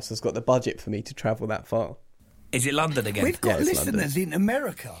 podcast has got the budget for me to travel that far? Is it London again? We've got it's listeners in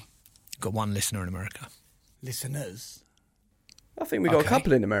America. Got one listener in America. Listeners. I think we got a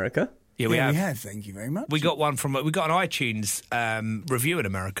couple in America. Yeah, we have. Thank you very much. We got one we got an iTunes review in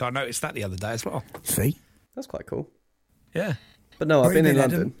America. I noticed that the other day as well. See? That's quite cool. Yeah. But no, I've Where been you in been,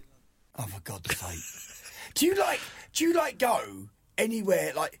 London. Adam? Oh, for God's sake. Do you go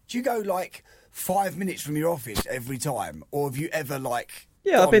anywhere, do you go 5 minutes from your office every time? Or have you ever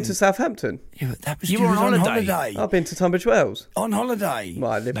Yeah, I've been to Southampton. Yeah, but that was You were on holiday. I've been to Tunbridge Wells. On holiday.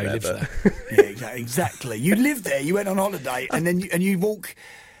 Well, I live No, there, he lives but... there. Yeah, exactly. You live there. You went on holiday, and then you walk.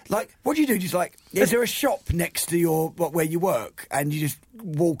 Like, what do you do? Just like, is there a shop next to where you work, and you just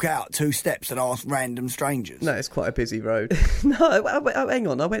walk out 2 steps and ask random strangers? No, it's quite a busy road. No, hang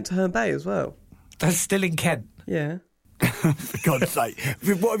on. I went to Herne Bay as well. That's still in Kent. Yeah. For God's sake.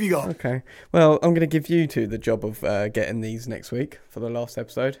 What have you got? Okay. Well, I'm going to give you two the job of getting these next week for the last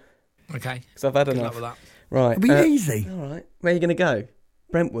episode. Okay. Because I've had Good enough. luck with Right. It'll be easy. All right. Where are you going to go?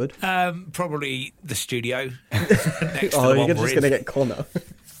 Brentwood? that. Probably the studio. Next to Oh, the you're one just we're going to in. get Connor.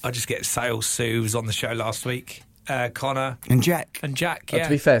 I just get Sale Sue, who was on the show last week. Connor And Jack. and Jack. Oh, Yeah. to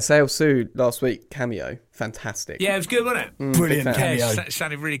be fair, Sale Sue last week, cameo. Fantastic. Yeah, it was good, wasn't it? Brilliant big fan. cameo. Yeah, it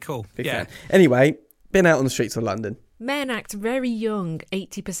sounded really cool. Big yeah. fan. Anyway, been out on the streets of London. Men act very young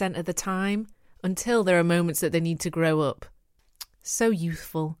 80% of the time until there are moments that they need to grow up. So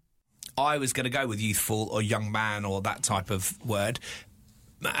youthful. I was going to go with youthful or young man or that type of word.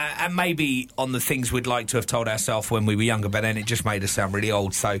 And maybe on the things we'd like to have told ourselves when we were younger, but then it just made us sound really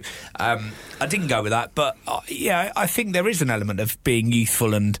old. So I didn't go with that. But yeah, I think there is an element of being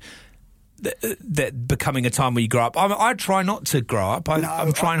youthful and that becoming a time where you grow up. I try not to grow up.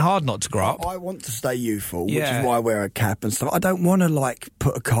 I'm trying hard not to grow up. I want to stay youthful, which Yeah. is why I wear a cap and stuff. I don't want to like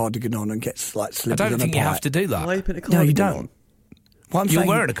put a cardigan on and get like I slippers don't on think a you bike. have to do that. Why are you putting a No, you cardigan don't. on? What I'm You're saying,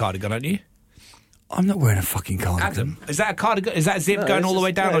 wearing a cardigan, aren't you? I'm not wearing a fucking cardigan. Adam, is that a cardigan? Is that zip No, going it's all the just-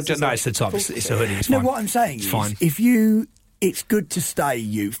 way down? no, Or it's just, just no, a it's the top. It's a hoodie. It's No, fine. what I'm saying It's is, fine. it's good to stay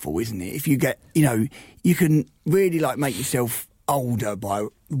youthful, isn't it? If you get, you can really like make yourself older by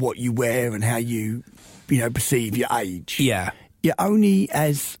what you wear and how you perceive your age. Yeah. You're only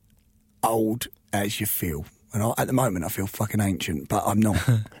as old as you feel. And at the moment, I feel fucking ancient, but I'm not.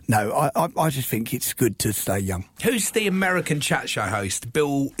 No, I just think it's good to stay young. Who's the American chat show host?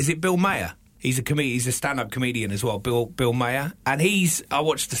 Is it Bill Maher? He's a comedian. He's a stand-up comedian as well. Bill Maher, and I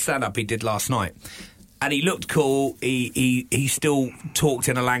watched the stand-up he did last night, and he looked cool. He still talked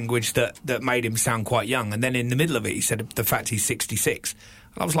in a language that made him sound quite young. And then in the middle of it, he said the fact he's 66.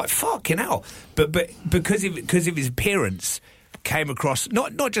 And I was like, fucking hell! But because of his appearance, came across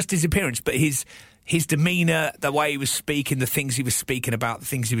not just his appearance, but his demeanour, the way he was speaking, the things he was speaking about, the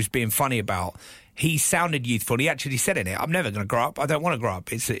things he was being funny about. He sounded youthful. He actually said in it, "I'm never going to grow up. I don't want to grow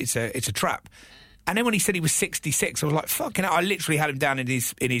up. It's a trap." And then when he said he was 66, I was like, "Fucking hell!" I literally had him down in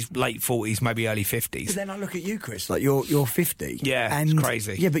his late 40s, maybe early 50s. But then I look at you, Chris. Like you're 50. Yeah, and it's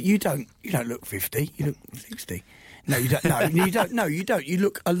crazy. Yeah, but you don't look 50. You look 60. No, you don't. No, you don't. No, you don't. You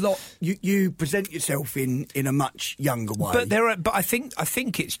look a lot. You present yourself in a much younger way. But I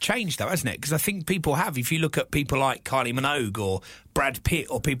think it's changed though, hasn't it? Because I think people have. If you look at people like Kylie Minogue or Brad Pitt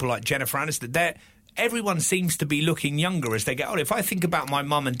or people like Jennifer Aniston, everyone seems to be looking younger as they get older. If I think about my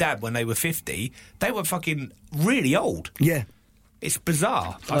mum and dad when they were 50, they were fucking really old. Yeah. It's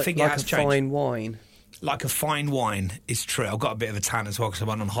bizarre. I think it like has a changed. fine wine. Like a fine wine is true. I've got a bit of a tan as well because I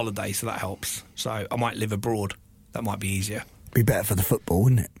went on holiday, so that helps. So I might live abroad. That might be easier. Be better for the football,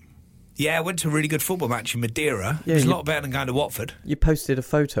 wouldn't it? Yeah, I went to a really good football match in Madeira. Yeah, it was a lot better than going to Watford. You posted a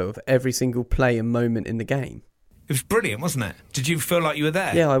photo of every single play and moment in the game. It was brilliant, wasn't it? Did you feel like you were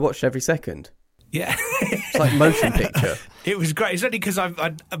there? Yeah, I watched every second. Yeah. It's like motion picture. It was great. It's only because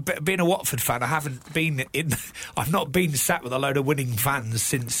being a Watford fan, I've not been sat with a load of winning fans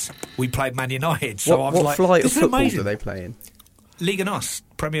since we played Man United. So I was what like, flight of this is football amazing. do they play in? Liga NOS,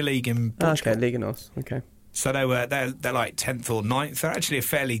 Premier League in Portugal. Okay, Liga NOS. Okay. So they're like 10th or 9th. They're actually a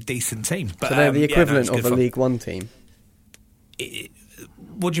fairly decent team. But, So they're the equivalent it's of good a fun. League One team.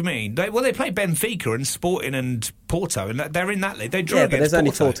 What do you mean? They play Benfica and Sporting and Porto, and they're in that league. They draw Yeah, but against there's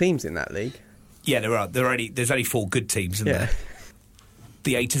only Porto. 4 teams in that league. Yeah, there are. There's only 4 good teams in Yeah. there.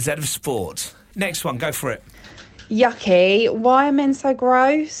 The A to Z of sport. Next one, go for it. Yucky. Why are men so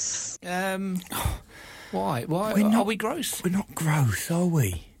gross? Why? We're Are we gross? We're not gross, are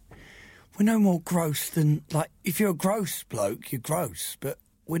we? We're no more gross than, like, if you're a gross bloke, you're gross, but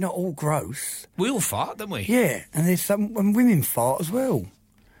we're not all gross. We all fart, don't we? Yeah, and and women fart as well.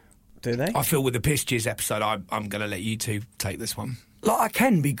 Do they? I feel with the piss jizz episode, I'm going to let you two take this one. Like, I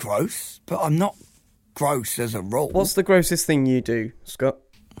can be gross, but I'm not gross as a rule. What's the grossest thing you do, Scott?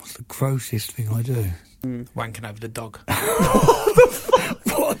 What's the grossest thing I do? Wanking over the dog.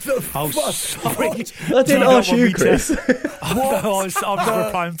 What the Oh, fuck? sorry. I didn't ask you, Chris. I'm not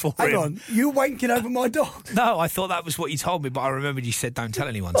replying for Hang him. on, you wanking over my dog? No, I thought that was what you told me, but I remembered you said don't tell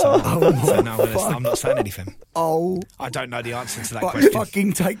anyone. So, so now I'm not saying anything. Oh, I don't know the answer to that right, question.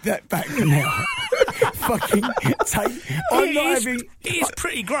 fucking take that back now. fucking take. I'm not having. It is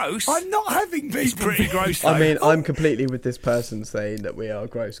pretty gross. I'm not having people. It's pretty gross, though. I mean, I'm completely with this person saying that we are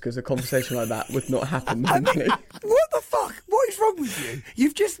gross because a conversation like that would not happen normally. What the fuck? What is wrong with you?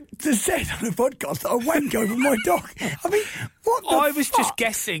 You've just said on a podcast that I wank over my dog. I mean, what the I was fuck? just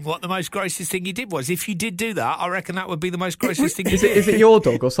guessing what the most grossest thing you did was. If you did do that, I reckon that would be the most grossest thing you Is did. it your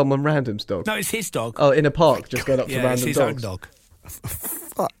dog or someone random's dog? No, it's his dog. Oh, in a park, just going up to Yeah, random it's his dogs. own dog. For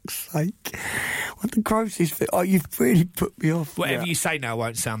fuck's sake. What the grossest thing? Oh, you've really put me off. Whatever you say now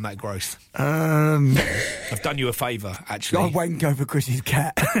won't sound that gross. I I've done you a favour, actually. wank over Chris's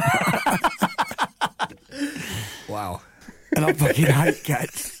cat. Wow. And I fucking hate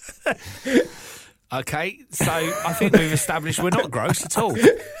cats. Okay, so I think we've established we're not gross at all.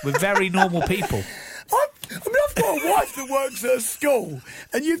 We're very normal people. I've got a wife that works at a school,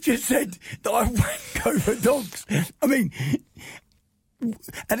 and you've just said that I wank over dogs. I mean,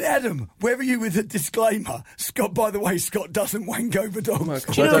 and Adam, where are you with the disclaimer? Scott, by the way, Scott doesn't wank over dogs. Well,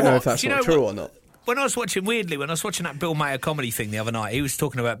 'cause Do you I know don't know what? if that's Do you not know true what? or not. When I was watching that Bill Maher comedy thing the other night, he was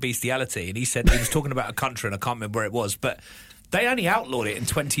talking about bestiality, and he said he was talking about a country, and I can't remember where it was, but they only outlawed it in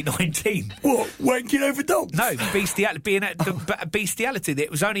 2019. What, wanking over dogs? No, bestiality. It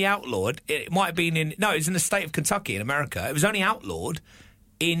was only outlawed. It might have been it was in the state of Kentucky in America. It was only outlawed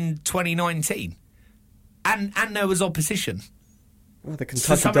in 2019, and there was opposition. Well, the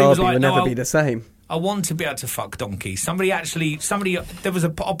Kentucky somebody was Derby like, will "No, never be the same. I want to be able to fuck donkeys." Somebody, there was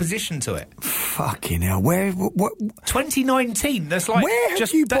opposition to it. Fucking hell. What 2019. That's like Where have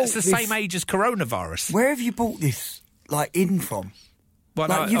just you that's bought the this? same age as coronavirus. where have you bought this, in from? Well,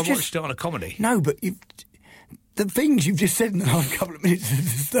 Like, no, I you've watched it on a comedy. No, but the things you've just said in the last couple of minutes are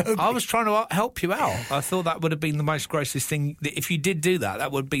disturbing. I was trying to help you out. I thought that would have been the most grossest thing. If you did do that,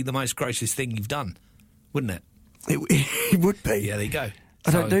 that would be the most grossest thing you've done, wouldn't it? It would be. Yeah, there you go. I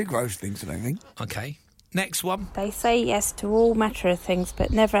don't do gross things, I don't think. Okay. Next one. They say yes to all matter of things,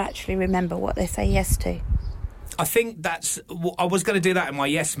 but never actually remember what they say yes to. I think that's. I was going to do that in my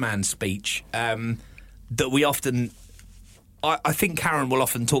yes man speech. That we often. I think Karen will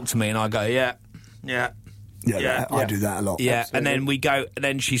often talk to me, and I go, yeah. Yeah, I do that a lot. Yeah, Absolutely. and then we go. And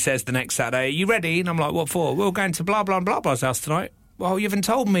then she says the next Saturday, "Are you ready?" And I'm like, "What for?" "We're going to blah blah blah blah's house tonight." "Well, you haven't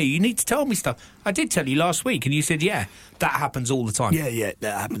told me. You need to tell me stuff." "I did tell you last week," and you said, "Yeah." That happens all the time. Yeah,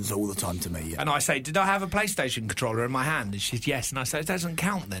 that happens all the time to me, yeah. And I say, "Did I have a PlayStation controller in my hand?" And she's, "Yes." And I say, "It doesn't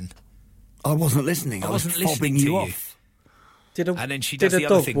count then." I wasn't listening. I wasn't was listening fobbing to you you. off. And then she does did the a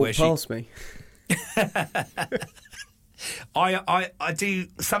other dog thing walk where she- past me? I do.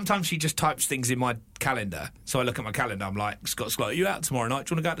 Sometimes she just types things in my calendar. So I look at my calendar. I'm like, Scott's like, "Are you out tomorrow night?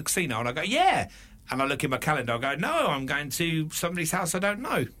 Do you want to go to the casino?" And I go, "Yeah." And I look in my calendar. I go, "No, I'm going to somebody's house I don't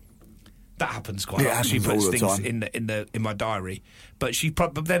know." That happens quite It often. She happens puts all the things in my diary. But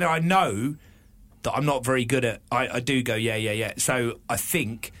but then I know that I'm not very good at. I do go, yeah. So I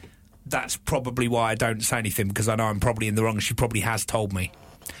think that's probably why I don't say anything, because I know I'm probably in the wrong. She probably has told me.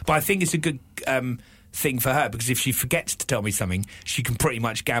 But I think it's a good thing for her, because if she forgets to tell me something, she can pretty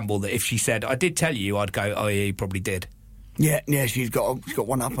much gamble that if she said, "I did tell you," I'd go, "Oh yeah, you probably did." Yeah, she's got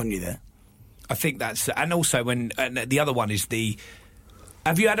one up on you there. I think that's, and also and the other one is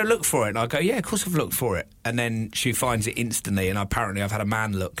 "Have you had a look for it?" And I go, "Yeah, of course I've looked for it." And then she finds it instantly, and apparently I've had a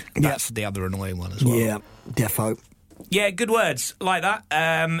man look. That's the other annoying one as well. Yeah, defo. Yeah, good words like that.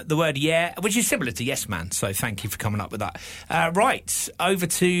 The word "yeah," which is similar to "yes, man." So thank you for coming up with that. Right, over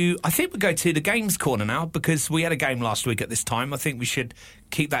to, I think we go to the games corner now, because we had a game last week at this time. I think we should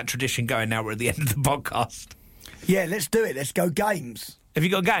keep that tradition going now we're at the end of the podcast. Yeah, let's do it. Let's go games. Have you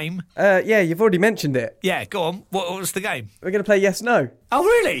got a game? Yeah, you've already mentioned it. Yeah, go on. What's the game? We're going to play Yes No. Oh,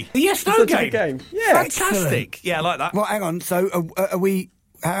 really? The yes/no Such a game. good game. Yeah. Fantastic. Yeah, I like that. Well, hang on. So, are we?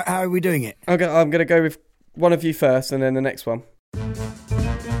 How are we doing it? I'm going to go with one of you first, and then the next one.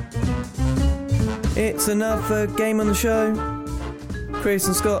 It's another game on the show. Chris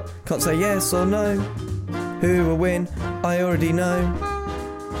and Scott can't say yes or no. Who will win? I already know.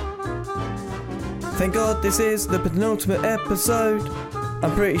 Thank God this is the penultimate episode.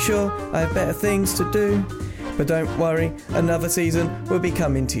 I'm pretty sure I have better things to do. But don't worry, another season will be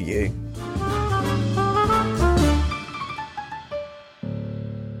coming to you.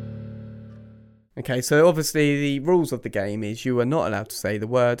 Okay, so obviously the rules of the game is you are not allowed to say the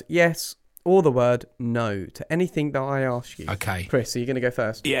word yes or the word no to anything that I ask you. Okay. Chris, are you going to go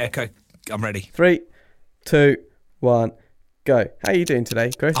first? Yeah, okay. I'm ready. 3, 2, 1, go. How are you doing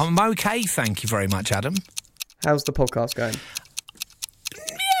today, Chris? I'm okay, thank you very much, Adam. How's the podcast going?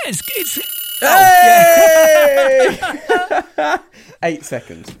 Yeah, it's Hey! 8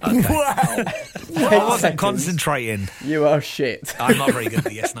 seconds. Okay. Wow. I wasn't concentrating. You are shit. I'm not very good at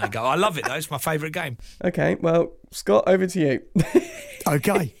the yes no go. I love it though. It's my favourite game. Okay, well, Scott, over to you.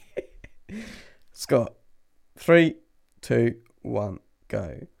 Okay. Scott, 3, 2, 1,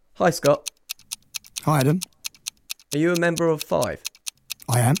 go. Hi, Scott. Hi, Adam. Are you a member of 5?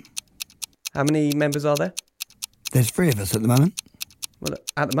 I am. How many members are there? There's 3 of us at the moment. Well,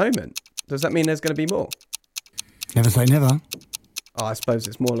 at the moment. Does that mean there's going to be more? Never say never. Oh, I suppose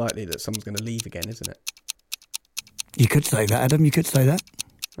it's more likely that someone's going to leave again, isn't it? You could say that, Adam. You could say that.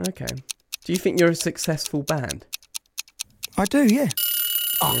 Okay. Do you think you're a successful band? I do, yeah.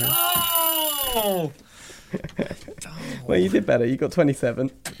 Oh! Well, you did better. You got 27.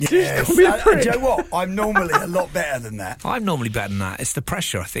 Yes. call me a prick. Do you know what? I'm normally a lot better than that. I'm normally better than that. It's the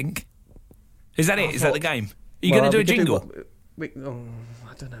pressure, I think. Is that it? Is that the game? Are you going to do a jingle? I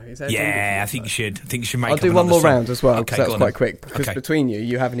don't know. Is there a Yeah, jingle I think you should. I think you should make I'll up do one another more song. round as well, because Okay, that's go on quite then. quick. Because Okay. between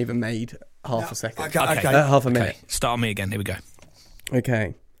you haven't even made half a second. Okay. Half a minute. Okay, start on me again. Here we go.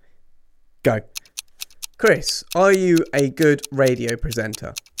 Okay. Go. Chris, are you a good radio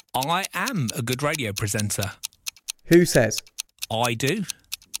presenter? I am a good radio presenter. Who says? I do.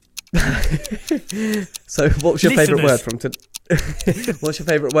 So, what's your favourite word Listeners. from What's your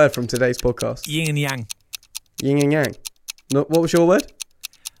favourite word from today's podcast? Yin and yang. Yin and yang. No, what was your word?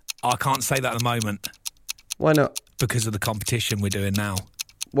 I can't say that at the moment Why not? because of the competition we're doing now.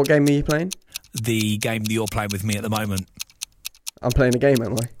 What game are you playing? The game that you're playing with me at the moment. I'm playing a game,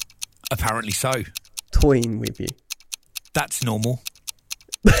 am I? Apparently so. Toying with you. That's normal.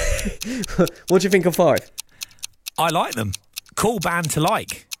 What do you think of 5? I like them. Cool band to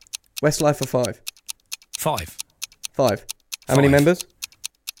like. Westlife for 5. 5. 5. How many 5. members?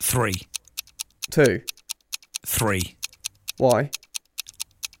 3. 2. 3. Why?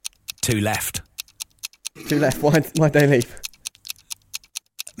 2 left. 2 left. Why'd they leave?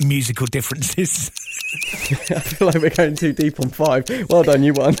 Musical differences. I feel like we're going too deep on 5. Well done,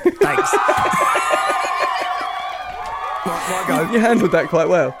 you won. Thanks. Right, go. You handled that quite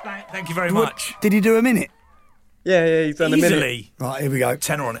well. Thank you very much. Did he do a minute? Yeah, he's done a minute. Easily. Right, here we go.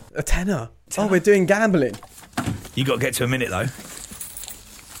 Tenner on it. A tenner. Oh, we're doing gambling. You got to get to a minute though.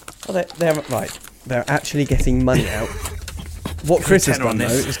 Oh, they're right. They're actually getting money out. What Chris has tenner on done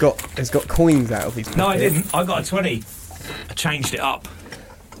though, this. has got coins out of his pocket. No, I didn't. I got a 20. I changed it up.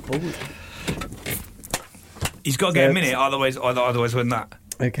 Ooh. He's got to get a minute, otherwise win that.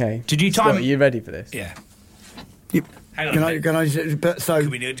 Okay. Did you Scott, time? are you ready for this? Yeah. Yep. Hang on. Can I but so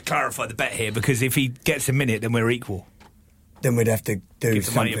We need to clarify the bet here because if he gets a minute, then we're equal. then we'd have to do Give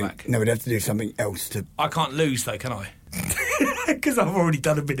the money something. back. No, we'd have to do something else to. I can't lose though, can I? Because I've already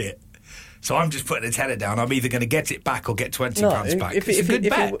done a minute. So I'm just putting a tenner down. I'm either going to get it back or get £20 back. It's a good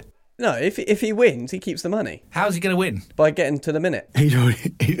bet. If he wins, he keeps the money How's he going to win? by getting to the minute. He'd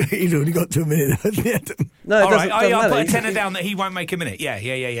already got to a minute. hasn't he, Adam? No, it All right, doesn't I'll matter. put a tenner down that he won't make a minute. Yeah.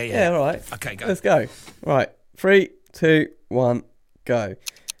 Yeah, all right. Okay, go. Let's go. Right, 3, 2, 1, go.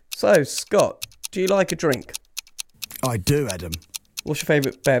 So, Scott, do you like a drink? I do, Adam. What's your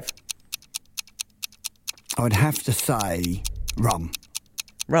favourite bev? I would have to say rum.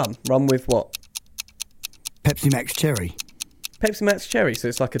 Rum. Rum with what? Pepsi Max Cherry. Pepsi Max Cherry, so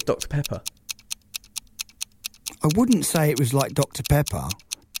it's like a Dr. Pepper. I wouldn't say it was like Dr. Pepper.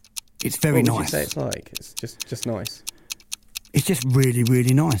 It's very What would you nice. say it's like? It's just nice. It's just really,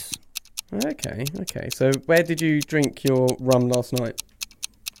 really nice. Okay. So where did you drink your rum last night?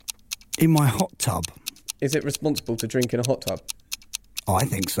 In my hot tub. Is it responsible to drink in a hot tub? I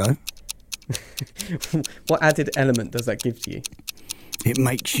think so. What added element does that give to you? It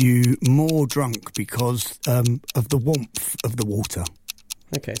makes you more drunk because of the warmth of the water.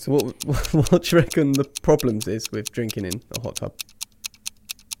 Okay, so what do you reckon the problems is with drinking in a hot tub?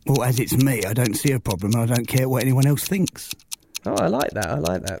 Well, as it's me, I don't see a problem. I don't care what anyone else thinks. Oh, I like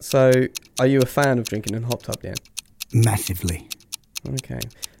that. So, are you a fan of drinking in a hot tub, Dan? Massively. Okay.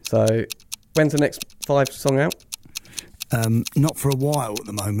 So, when's the next 5 song out? Not for a while at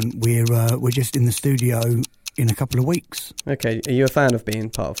the moment. We're just in the studio in a couple of weeks. Okay, are you a fan of being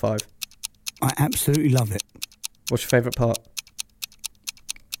part of 5? I absolutely love it. What's your favourite part?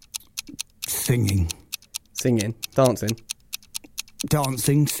 Singing. Singing? Dancing?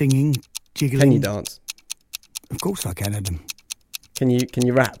 Dancing, singing, jiggling. Can you dance? Of course I can, Adam. Can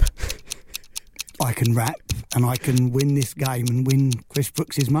you rap? I can rap and I can win this game and win Chris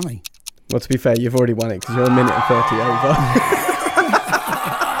Brooks' money. Well, to be fair, you've already won it because you're a minute and 30 over.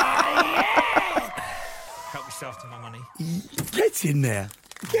 Help yourself to my money. Get in there.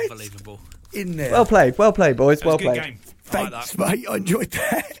 Get Unbelievable. in there. Well played, boys. That was Well a good played. game. I like Thanks, that. mate. I enjoyed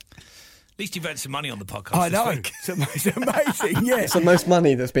that. least you've earned some money on the podcast. I know. This week. It's amazing, yeah. It's the most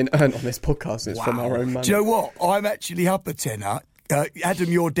money that's been earned on this podcast is from our own money. Do you know what? I'm actually up a tenner. Adam,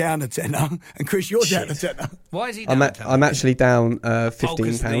 you're down a tenner. And Chris, you're down a tenner. Why is he down a tenner? I'm actually down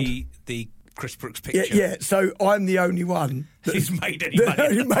 £15. The Chris Brooks picture. Yeah, so I'm the only one who's made any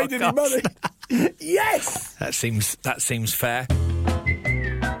money. Who made any money. Yes! That seems fair.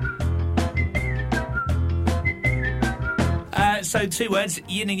 So 2 words,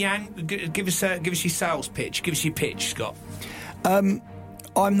 yin and yang. Give us your sales pitch. Give us your pitch, Scott. I'm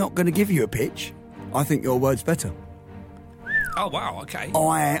not going to give you a pitch. I think your word's better. Oh wow, okay.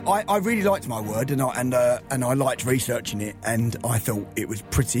 I really liked my word, and I liked researching it, and I thought it was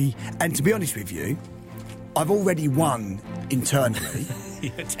pretty. And to be honest with you, I've already won internally.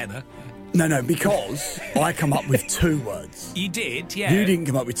 You're a tenner. No, because I come up with 2 words. You did, yeah. You didn't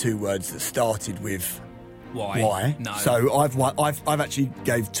come up with 2 words that started with why. No. So I've actually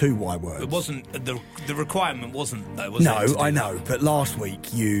gave 2 why words. It wasn't the requirement wasn't though. Was no, it I know. But last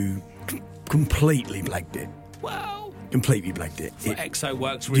week you completely blagged it. Well, completely blagged it. EXO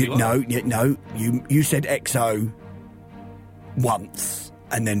works really well. No. You said EXO once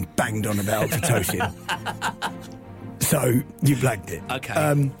and then banged on about oxytocin. So you blagged it.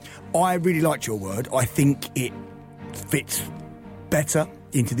 Okay. I really liked your word. I think it fits better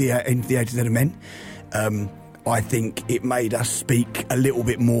into the A to Z of men. I think it made us speak a little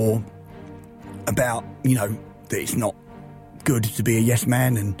bit more about, that it's not good to be a yes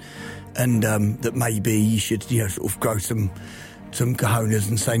man, and that maybe you should, sort of grow some cojones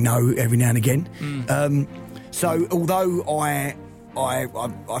and say no every now and again. So although I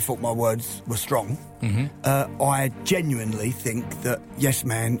thought my words were strong, I genuinely think that yes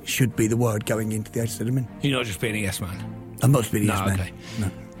man should be the word going into the A to Z of men. You're not just being a yes man. I'm not just being a yes man. Okay.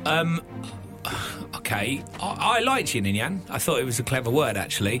 No. Okay, I liked yin and yang. I thought it was a clever word,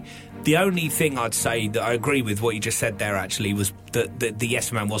 actually. The only thing I'd say that I agree with what you just said there, actually, was that the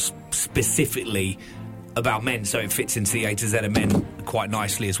yes man was specifically about men, so it fits into the A to Z of men quite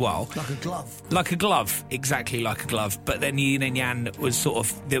nicely as well. Like a glove. Like a glove, exactly like a glove. But then yin and yang was sort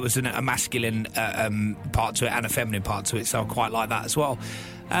of, there was a masculine part to it and a feminine part to it, so I quite like that as well.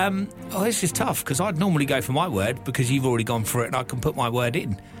 This is tough, because I'd normally go for my word, because you've already gone for it and I can put my word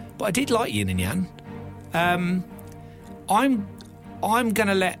in. But I did like yin and yang. I'm going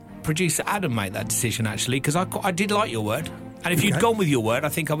to let producer Adam make that decision, actually, because I did like your word. And if you'd gone with your word, I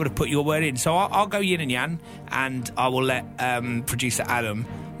think I would have put your word in. So I'll go yin and yang, and I will let producer Adam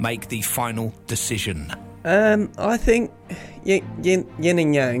make the final decision. I think yin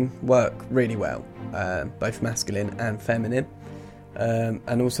and yang work really well, both masculine and feminine.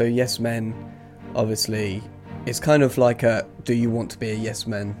 And also yes men, obviously, it's kind of like a do you want to be a yes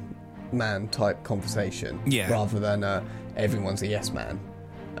man type conversation, rather than everyone's a yes man.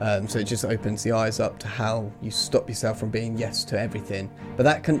 So it just opens the eyes up to how you stop yourself from being yes to everything. But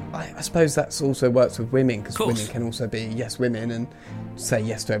that can, I suppose, that's also works with women, because women can also be yes women and say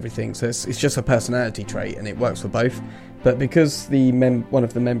yes to everything. So it's just a personality trait, and it works for both. But because one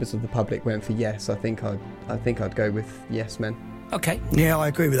of the members of the public went for yes, I think I'd go with yes men. Okay. Yeah, I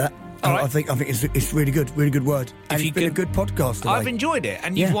agree with that. All right. I think it's really good word. And it's been a good podcast today. I've enjoyed it,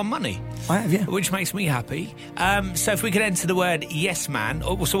 and you've won money. I have, yeah. Which makes me happy. So if we could enter the word yes man,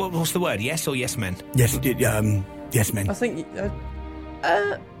 so what's the word? Yes or yes men? Yes, yes men. I think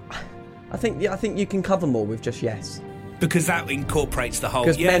you can cover more with just yes. Because that incorporates the whole...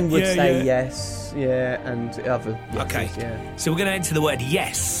 Because men would say yes, and other yeses, okay. So we're going to enter the word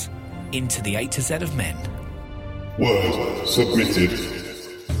yes into the A to Z of men. Word submitted.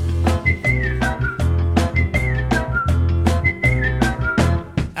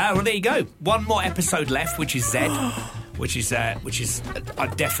 Well, there you go. One more episode left, which is Z. which is I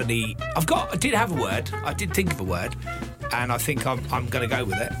did have a word. I did think of a word, and I think I'm going to go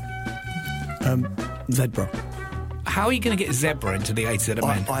with it. Zebra. How are you going to get zebra into the A to Z of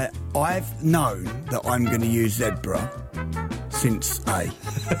men? I've known that I'm going to use zebra since A.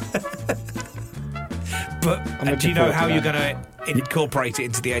 But do you know how you're going to incorporate it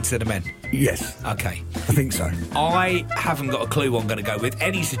into the A to Z of men? Yes. Okay. I think so. I haven't got a clue what I'm going to go with.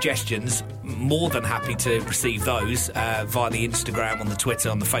 Any suggestions, more than happy to receive those via the Instagram, on the Twitter,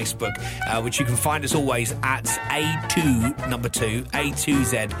 on the Facebook, which you can find as always at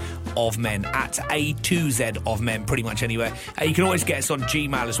A2Z of men, at A2Z of men, pretty much anywhere. You can always get us on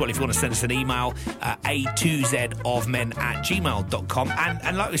Gmail as well if you want to send us an email, A2Zofmen@gmail.com.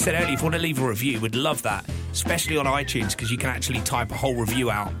 And like we said earlier, if you want to leave a review, we'd love that, especially on iTunes, because you can actually type a whole review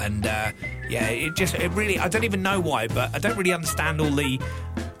out, and it really, I don't even know why, but I don't really understand all the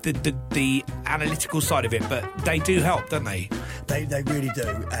analytical side of it, but they do help, don't they? They really do,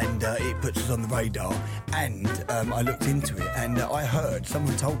 and it puts us on the radar. And I looked into it, and I heard,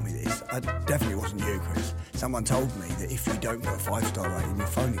 someone told me this, definitely wasn't you, Chris, someone told me that if you don't put a 5-star rating, your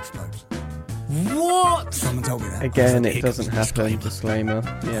phone explodes. What? Someone told me that. Again, it doesn't happen. Disclaimer.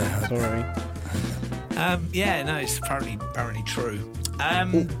 Yeah, sorry. Yeah, no, it's apparently true.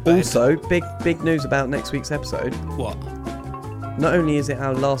 Also, big news about next week's episode. What? Not only is it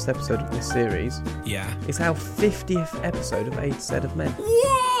our last episode of this series, Yeah. it's our 50th episode of A to Z of Men.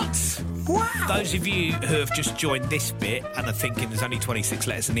 What? Wow. Those of you who have just joined this bit and are thinking there's only 26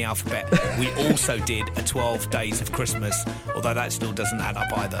 letters in the alphabet, we also did a 12 days of Christmas, although that still doesn't add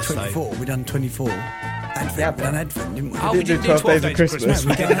up either. 24, we've done 24. Advent, we done Advent, didn't we? Oh, we didn't do 12 days of Christmas.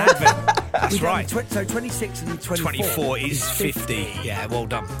 We did an Advent. That's right. So 26 and 24 is 50. Yeah, well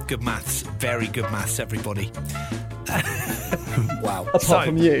done. Good maths. Very good maths, everybody. Wow. Apart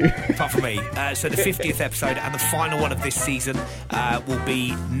from you. Apart from me. So the 50th episode and the final one of this season will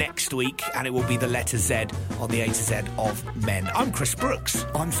be next week, and it will be the letter Z on the A to Z of Men. I'm Chris Brooks.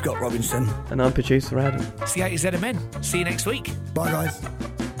 I'm Scott Robinson. And I'm producer Adam. It's the A to Z of Men. See you next week. Bye, guys.